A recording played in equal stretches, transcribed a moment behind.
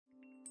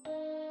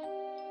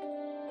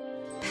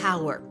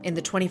power in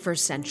the 21st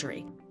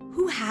century?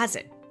 Who has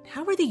it?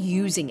 How are they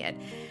using it?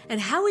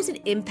 And how is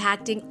it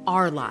impacting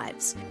our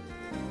lives?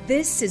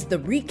 This is the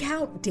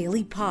Recount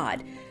Daily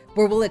Pod,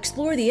 where we'll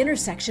explore the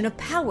intersection of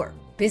power,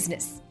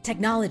 business,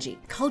 technology,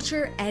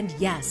 culture, and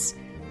yes,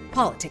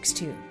 politics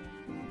too.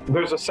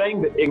 There's a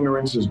saying that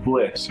ignorance is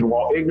bliss, and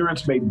while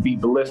ignorance may be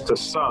bliss to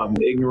some,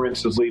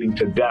 ignorance is leading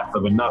to death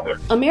of another.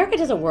 America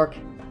doesn't work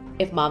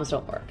if moms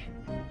don't work.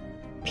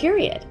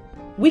 Period.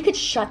 We could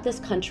shut this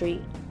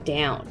country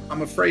down.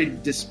 I'm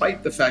afraid,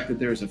 despite the fact that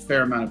there is a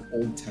fair amount of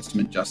Old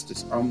Testament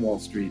justice on Wall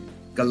Street,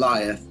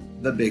 Goliath,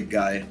 the big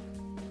guy,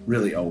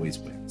 really always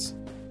wins.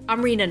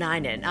 I'm Rena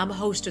Ninen. I'm a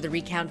host of the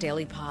Recount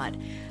Daily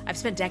Pod. I've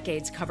spent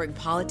decades covering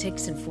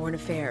politics and foreign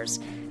affairs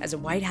as a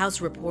White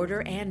House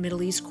reporter and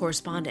Middle East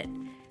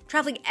correspondent,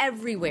 traveling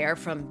everywhere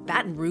from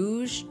Baton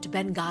Rouge to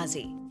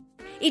Benghazi.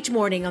 Each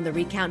morning on the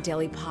Recount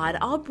Daily Pod,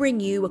 I'll bring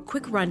you a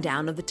quick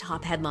rundown of the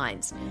top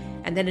headlines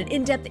and then an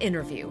in-depth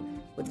interview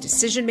with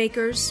decision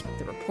makers,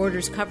 the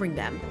reporters covering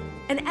them,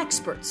 and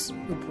experts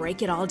who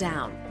break it all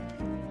down.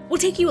 We'll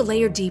take you a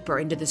layer deeper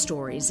into the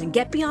stories and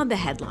get beyond the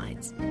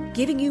headlines,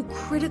 giving you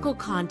critical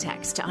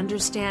context to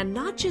understand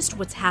not just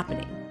what's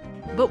happening,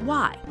 but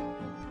why.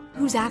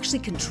 Who's actually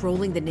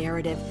controlling the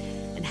narrative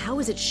and how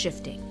is it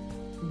shifting?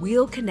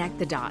 We'll connect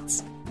the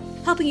dots,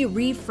 helping you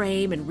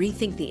reframe and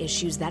rethink the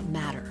issues that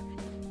matter.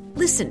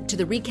 Listen to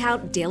the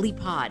Recount Daily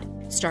Pod,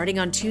 starting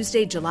on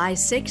Tuesday, July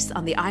 6th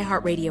on the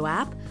iHeartRadio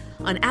app,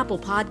 on Apple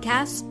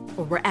Podcasts,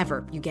 or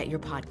wherever you get your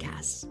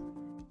podcasts.